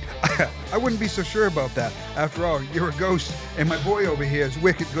 I wouldn't be so sure about that. After all, you're a ghost, and my boy over here is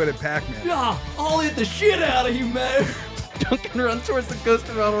wicked good at Pac-Man. Yeah, I'll hit the shit out of you, Mayor. Duncan runs towards the ghost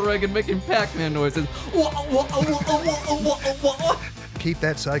of Ronald Reagan, making Pac-Man noises. Keep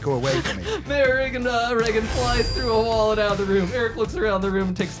that psycho away from me. Mayor Reagan flies through a wall and out of the room. Eric looks around the room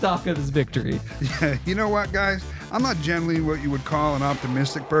and takes stock of his victory. Yeah, you know what, guys? I'm not generally what you would call an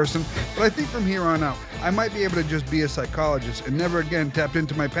optimistic person, but I think from here on out, I might be able to just be a psychologist and never again tap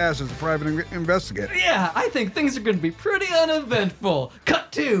into my past as a private investigator. Yeah, I think things are going to be pretty uneventful.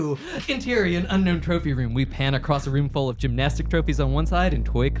 Cut to interior and unknown trophy room. We pan across a room full of gymnastic trophies on one side and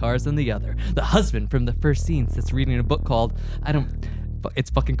toy cars on the other. The husband from the first scene sits reading a book called, It's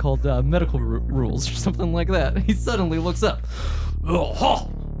fucking called medical rules or something like that. He suddenly looks up. Oh, ha!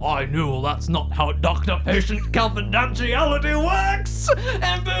 I knew that's not how doctor-patient confidentiality works!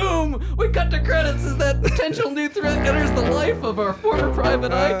 And boom! We cut to credits as that potential new threat enters the life of our former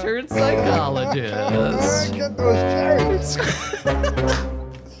private eye turned psychologist. Get those cherries.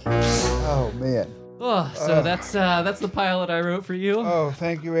 Oh, man. Oh, so that's the pilot I wrote for you. Oh,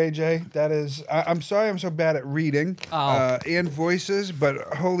 thank you, AJ. That is, I'm sorry I'm so bad at reading and voices, but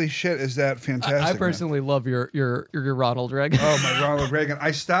holy shit, is that fantastic. I personally love your Ronald Reagan. Oh, my Ronald Reagan.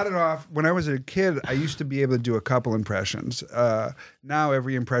 I started off, when I was a kid, I used to be able to do a couple impressions. Now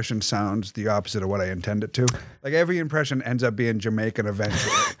every impression sounds the opposite of what I intend it to. Like every impression ends up being Jamaican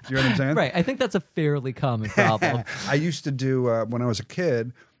eventually. Do you know what I'm saying? Right. I think that's a fairly common problem. I used to do, when I was a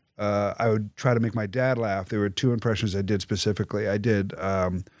kid, I would try to make my dad laugh. There were two impressions I did specifically. I did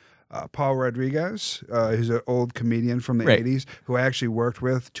Paul Rodriguez, who's an old comedian from the 80s, who I actually worked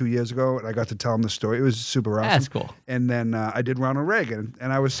with 2 years ago, and I got to tell him the story. It was super awesome. That's cool. And then I did Ronald Reagan,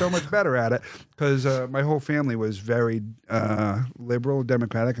 and I was so much better at it because my whole family was very liberal,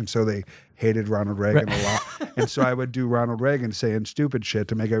 democratic, and so they hated Ronald Reagan a lot. And so I would do Ronald Reagan saying stupid shit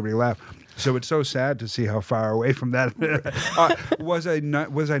to make everybody laugh. So it's so sad to see how far away from that. Was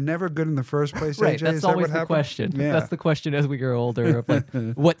I never good in the first place, Right, AJ? that's always the question. Yeah. That's the question as we grow older of like,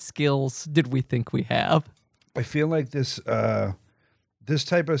 what skills did we think we have? I feel like this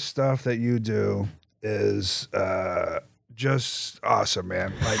type of stuff that you do is just awesome,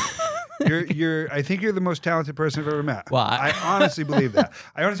 man. Like I think you're the most talented person I've ever met. Well, I honestly believe that.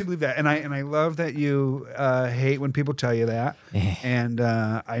 And I love that you hate when people tell you that. And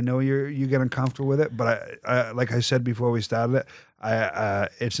I know you get uncomfortable with it, but I like I said before we started it,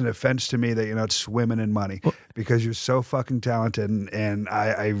 it's an offense to me that you're not swimming in money because you're so fucking talented, and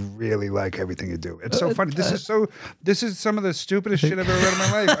I really like everything you do. It's so funny. This is some of the stupidest shit I've ever read in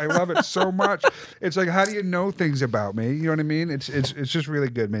my life. I love it so much. It's like, how do you know things about me? You know what I mean? It's just really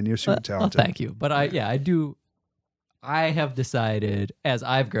good, man. You're super talented. Well, thank you. But I do. I have decided as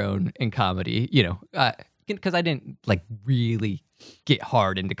I've grown in comedy, because I didn't like really get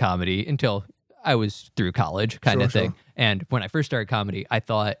hard into comedy until I was through college kind of thing. Sure. And when I first started comedy, I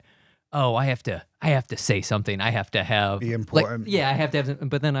thought, oh, I have to say something. I have to have Be important. I have to have.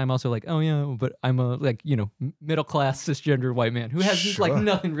 But then I'm also like, oh yeah, but I'm a middle class cisgender white man who has like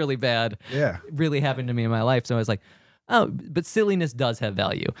nothing really bad really happened to me in my life. So I was like, oh, but silliness does have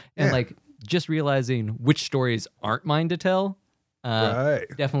value, and like just realizing which stories aren't mine to tell.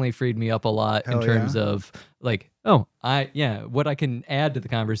 Definitely freed me up a lot in terms of like, what I can add to the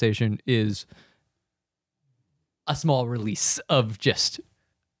conversation is a small release of just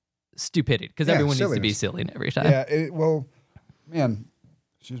stupidity because everyone needs to be silly every time. Yeah, man,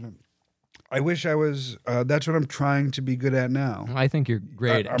 excuse me. I wish I was, that's what I'm trying to be good at now. I think you're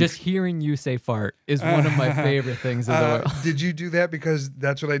great. Just hearing you say fart is one of my favorite things in the world. Did you do that because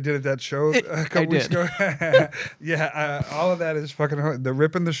that's what I did at that show a couple weeks ago? Yeah, all of that is fucking, the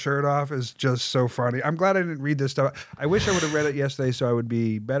ripping the shirt off is just so funny. I'm glad I didn't read this stuff. I wish I would have read it yesterday so I would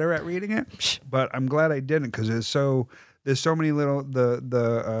be better at reading it, but I'm glad I didn't because there's so many little,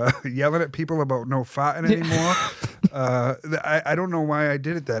 the yelling at people about no farting anymore. I don't know why I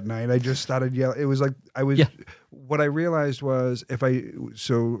did it that night. I just started yelling. It was like what I realized was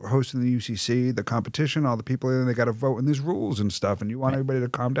hosting the UCC, the competition, all the people in, they got to vote, and there's rules and stuff, and you want everybody to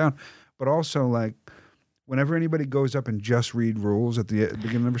calm down. But also, like, whenever anybody goes up and just read rules at the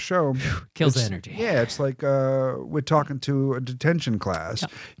beginning of a show, kills the energy. Yeah, it's like we're talking to a detention class.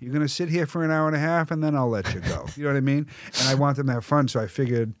 Yep. You're going to sit here for an hour and a half, and then I'll let you go. You know what I mean? And I want them to have fun, so I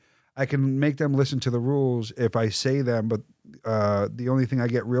figured I can make them listen to the rules if I say them, but the only thing I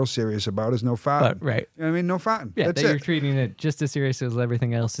get real serious about is no farting. Right. You know what I mean? No farting. Yeah, that's you're treating it just as serious as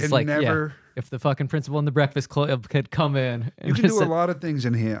everything else. It's like, if the fucking principal in the Breakfast Club could come in. And you can do a lot of things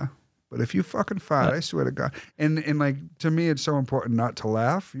in here. But if you fucking fart, I swear to God. And like, to me, it's so important not to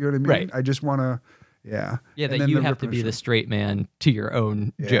laugh. You know what I mean? Right. I just want to, Yeah, that you have to be the straight man to your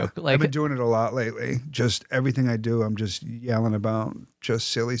own joke. Like, I've been doing it a lot lately. Just everything I do, I'm just yelling about just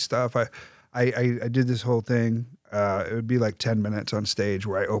silly stuff. I did this whole thing. It would be like 10 minutes on stage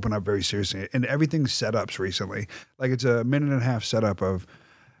where I open up very seriously. And everything's setups recently. Like, it's a minute and a half setup of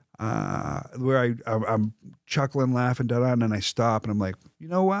where I'm chuckling, laughing, and then I stop and I'm like, you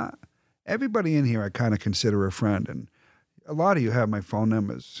know what? Everybody in here I kind of consider a friend, and a lot of you have my phone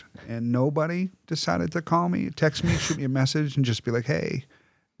numbers, and nobody decided to call me, text me, shoot me a message, and just be like, hey,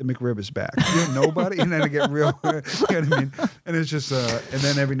 the McRib is back. You're nobody, and then I get real. You know what I mean? And it's just, and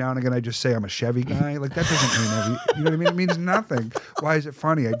then every now and again I just say I'm a Chevy guy. Like that doesn't mean you know what I mean? It means nothing. Why is it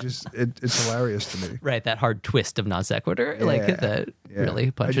funny? It's hilarious to me. Right, that hard twist of non sequitur, like that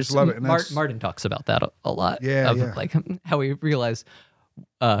really punches. I just love it. And Martin talks about that a lot. Yeah, of yeah. like how he realized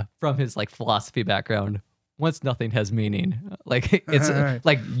from his like philosophy background, once nothing has meaning, like it's Right.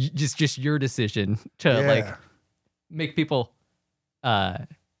 like just your decision to like make people.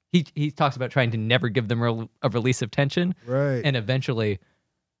 He talks about trying to never give them a release of tension, Right. and eventually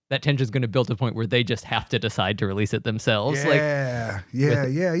that tension is going to build to a point where they just have to decide to release it themselves. Like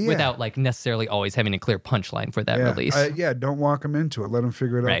without like necessarily always having a clear punchline for that release. Don't walk them into it. Let them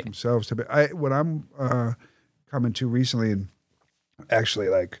figure it out Right. themselves. What I'm coming to recently, and actually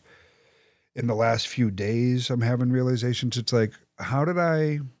like in the last few days, I'm having realizations. It's like,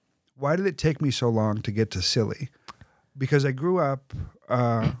 why did it take me so long to get to silly? Because I grew up,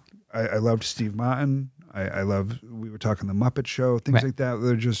 I loved Steve Martin. We were talking The Muppet Show, things Right. like that.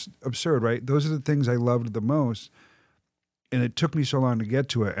 They're just absurd, right? Those are the things I loved the most. And it took me so long to get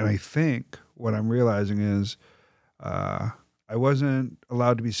to it. And I think what I'm realizing is I wasn't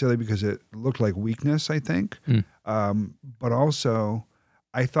allowed to be silly because it looked like weakness, I think. But also,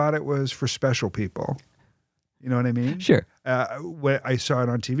 I thought it was for special people. You know what I mean? Sure. When I saw it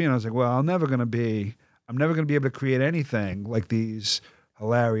on TV, and I was like, well, I'm never going to be able to create anything like these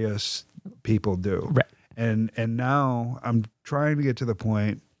hilarious people do. Right. And now I'm trying to get to the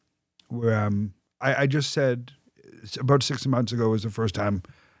point where I just said about 6 months ago was the first time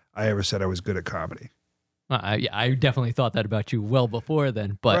I ever said I was good at comedy. I definitely thought that about you well before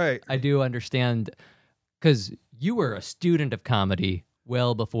then, but Right. I do understand because you were a student of comedy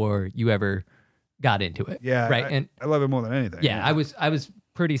well before you ever got into it. Yeah. Right. I love it more than anything. Yeah, I was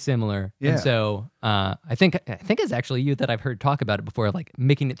pretty similar. Yeah. And so I think it's actually you that I've heard talk about it before, like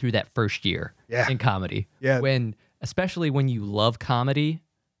making it through that first year in comedy. Yeah. Especially when you love comedy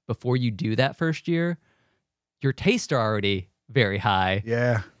before you do that first year, your tastes are already very high.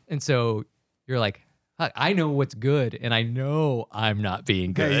 Yeah. And so you're like, I know what's good, and I know I'm not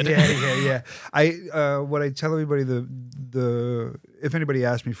being good. Yeah. What I tell everybody, if anybody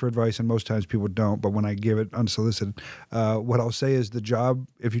asks me for advice, and most times people don't, but when I give it unsolicited, what I'll say is the job,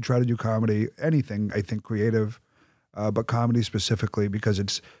 if you try to do comedy, anything, I think creative, but comedy specifically, because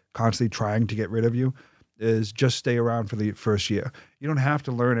it's constantly trying to get rid of you, is just stay around for the first year. You don't have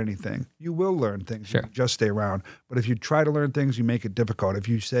to learn anything. You will learn things. Sure. Just stay around. But if you try to learn things, you make it difficult. If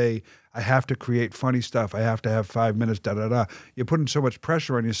you say, I have to create funny stuff, I have to have 5 minutes, you're putting so much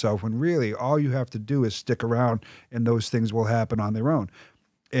pressure on yourself when really all you have to do is stick around and those things will happen on their own.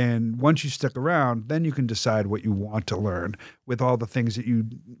 And once you stick around, then you can decide what you want to learn with all the things that you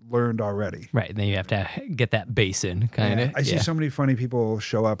learned already. Right. And then you have to get that base in, kind of. I see so many funny people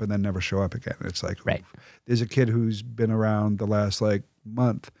show up and then never show up again. It's like, Right. There's a kid who's been around the last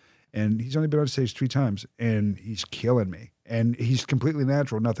month, and he's only been on stage 3 times, and he's killing me. And he's completely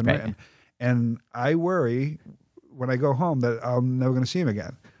natural, nothing Right. written. And I worry when I go home that I'm never going to see him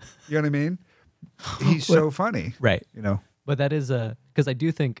again. You know what I mean? He's so funny. Right. You know? But that is because I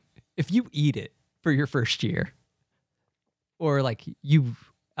do think if you eat it for your first year, or like we've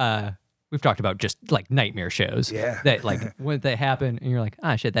talked about just like nightmare shows. Yeah. That like when they happen and you're like,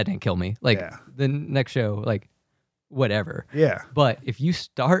 shit, that didn't kill me. Like Yeah. the next show, like whatever. Yeah. But if you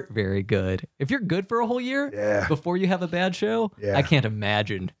start very good, if you're good for a whole year Yeah. before you have a bad show, Yeah. I can't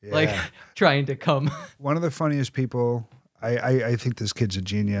imagine like Yeah. trying to come. One of the funniest people. I think this kid's a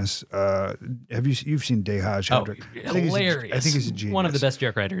genius. You've seen Dehaj Hendrick? Hilarious. I think he's a genius. One of the best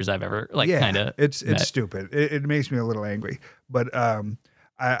joke writers I've ever kind of. It's stupid. It makes me a little angry. But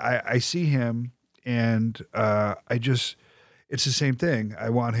I see him and it's the same thing.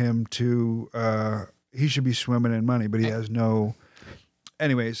 I want him to he should be swimming in money, but he has no.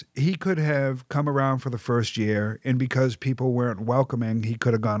 Anyways, he could have come around for the first year, and because people weren't welcoming, he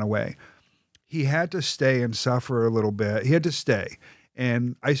could have gone away. He had to stay and suffer a little bit. He had to stay.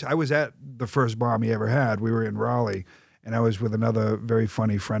 And I was at the first bomb he ever had. We were in Raleigh, and I was with another very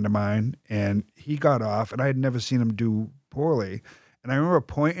funny friend of mine, and he got off, and I had never seen him do poorly. And I remember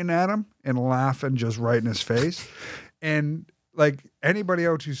pointing at him and laughing just right in his face. And like anybody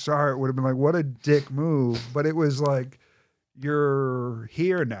else who saw it would have been like, what a dick move. But it was like, you're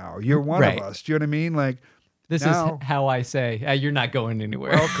here now. You're one Right. of us. Do you know what I mean? Like, This now, is how I say, you're not going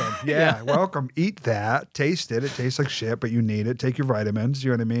anywhere. welcome. Yeah, welcome. Eat that. Taste it. It tastes like shit, but you need it. Take your vitamins.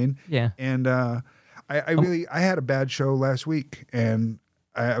 You know what I mean? Yeah. And I had a bad show last week, and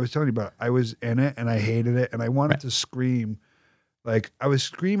I was telling you about it. I was in it, and I hated it, and I wanted to scream. Like, I was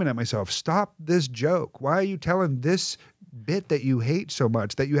screaming at myself, stop this joke. Why are you telling this bit that you hate so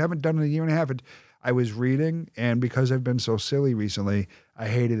much that you haven't done in a year and a half? And I was reading, and because I've been so silly recently, I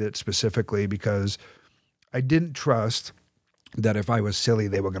hated it specifically because I didn't trust that if I was silly,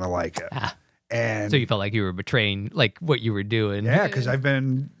 they were going to like it. And So you felt like you were betraying like what you were doing. yeah, because I've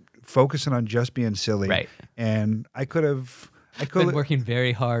been focusing on just being silly. Right. And I could have been working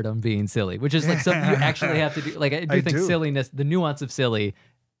very hard on being silly, which is like something you actually have to do. Like I do think do. silliness, the nuance of silly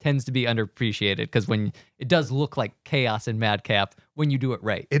tends to be underappreciated because when it does look like chaos and madcap when you do it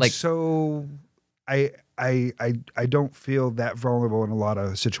right. It's like so I don't feel that vulnerable in a lot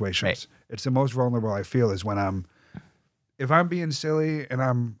of situations. Right. It's the most vulnerable I feel is when if I'm being silly and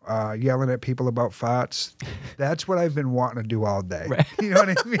I'm yelling at people about farts. That's what I've been wanting to do all day. Right. You know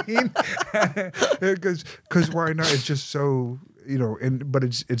what I mean? Because why not? It's just so but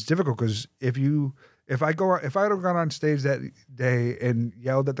it's difficult because if I had gone on stage that day and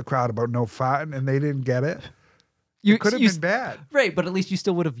yelled at the crowd about no farting and they didn't get it. It could have been bad. Right, but at least you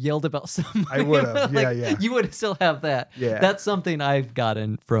still would have yelled about something. I would have, Like, yeah. You would still have that. Yeah. That's something I've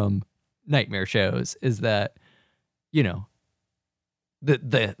gotten from nightmare shows is that,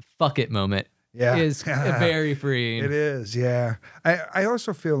 the fuck it moment is very freeing. It is, yeah. I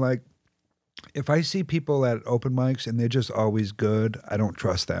also feel like if I see people at open mics and they're just always good, I don't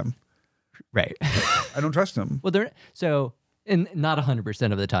trust them. Right. I don't trust them. Well, and not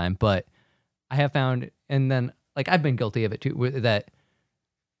 100% of the time, but I have found, and then like I've been guilty of it too, that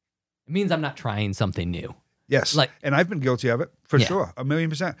it means I'm not trying something new. Yes, and I've been guilty of it for sure,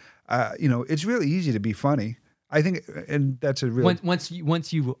 1,000,000%. It's really easy to be funny. I think, and that's a real once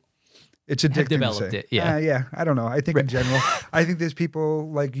you it's addicting have developed to say. it. Yeah, yeah. I don't know. I think in general, I think there's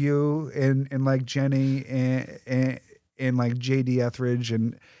people like you and like Jenny and like JD Etheridge,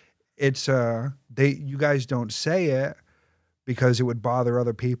 and it's you guys don't say it because it would bother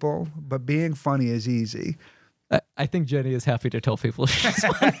other people, but being funny is easy. I think Jenny is happy to tell people she's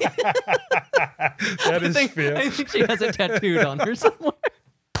funny. That is fair. I think she has it tattooed on her somewhere.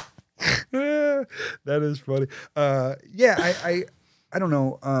 That is funny. I don't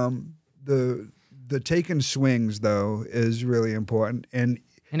know. The taking swings though is really important, and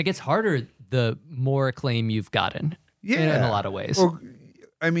it gets harder the more acclaim you've gotten. In a lot of ways. Well,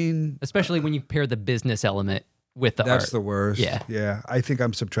 I mean, especially when you pair the business element with the art. That's the worst. Yeah. I think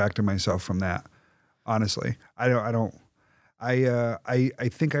I'm subtracting myself from that. Honestly, I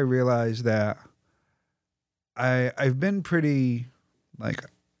think I realized that I've been pretty like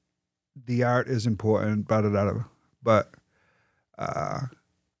the art is important, but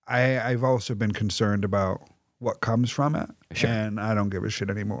I've also been concerned about what comes from it, and I don't give a shit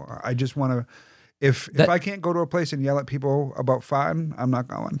anymore. I just want to. If I can't go to a place and yell at people about farting, I'm not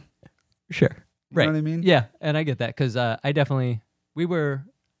going. Sure. You know what I mean? Yeah, and I get that because you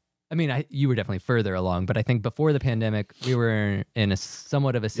were definitely further along, but I think before the pandemic, we were in a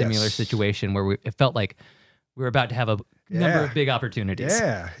somewhat of a similar situation where it felt like we were about to have a number of big opportunities.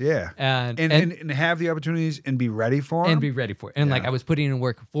 Yeah. And have the opportunities and be ready for them. And like I was putting in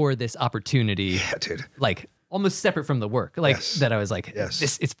work for this opportunity. Yeah, dude. Like almost separate from the work. Like that I was like,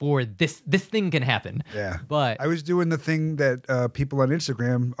 this it's for this thing can happen. Yeah. But I was doing the thing that people on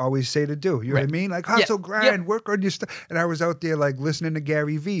Instagram always say to do. You know what I mean? Like hustle, grind, work on your stuff. And I was out there like listening to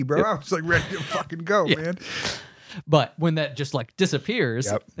Gary Vee, bro. I was like ready to fucking go, man. But when that just like disappears,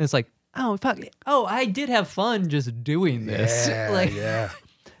 it's like, oh fuck! Oh, I did have fun just doing this.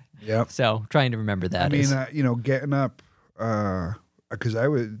 Yep. So trying to remember that. I mean, getting up because I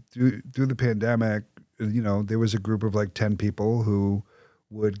would through the pandemic. There was a group of like 10 people who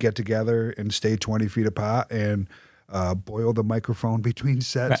would get together and stay 20 feet apart and boil the microphone between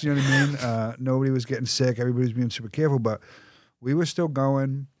sets. Right. You know what I mean? Nobody was getting sick. Everybody was being super careful, but we were still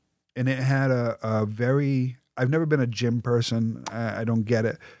going. And it had a very. I've never been a gym person. I don't get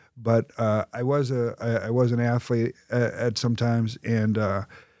it. But I was an athlete at sometimes, and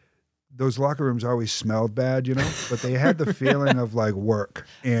those locker rooms always smelled bad, but they had the feeling of like work.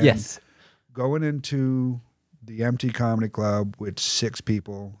 And going into the empty comedy club with 6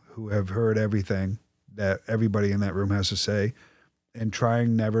 people who have heard everything that everybody in that room has to say, and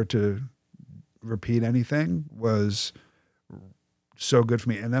trying never to repeat anything was so good for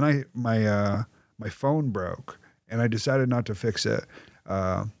me. And then my phone broke, and I decided not to fix it.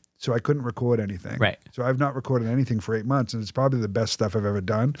 So I couldn't record anything. Right. So I've not recorded anything for 8 months, and it's probably the best stuff I've ever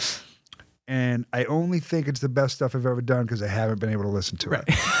done. And I only think it's the best stuff I've ever done because I haven't been able to listen to it.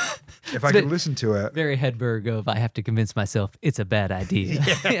 If I could listen to it. Very Hedberg of I have to convince myself it's a bad idea.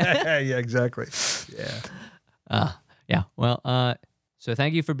 Yeah, exactly. Yeah. Well, so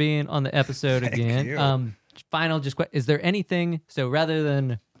thank you for being on the episode again. You. Final, is there anything, so rather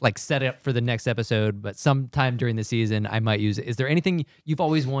than like set it up for the next episode, but sometime during the season I might use it. Is there anything you've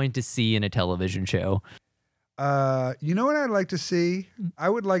always wanted to see in a television show? You know what I'd like to see? I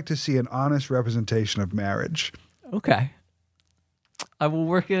would like to see an honest representation of marriage. Okay. I will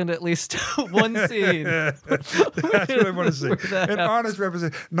work in at least one scene. That's what I want to see. An honest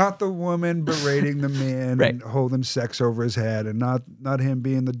representation, not the woman berating the man Right. and holding sex over his head, and not him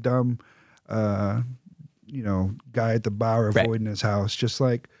being the dumb, guy at the bar Right. avoiding his house. Just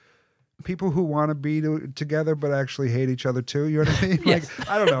like people who want to be together but actually hate each other too. You know what I mean? Yes. Like,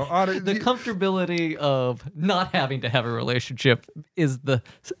 I don't know. The comfortability of not having to have a relationship is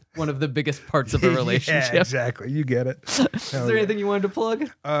one of the biggest parts of a relationship. Yeah, exactly. You get it. Is there anything you wanted to plug?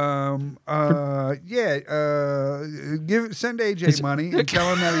 Send AJ money and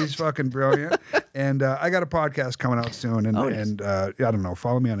tell him that he's fucking brilliant. And I got a podcast coming out soon, and I don't know.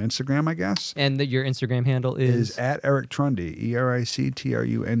 Follow me on Instagram, I guess. And your Instagram handle Is at Eric Trundy,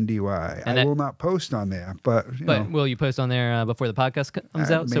 EricTrundy. And I will not post on there, but will you post on there before the podcast comes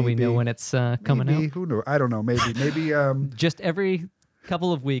out so we know maybe. when it's coming maybe, out? Who knows? I don't know. Maybe. Just every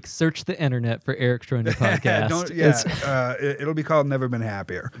couple of weeks, search the internet for Eric Trundy podcast. It'll be called Never Been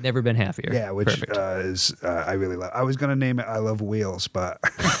Happier. Never been happier. Yeah, which Perfect. is I really love. I was gonna name it I Love Wheels, but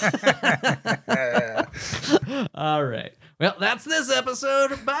All right. Well, that's this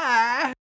episode. Bye.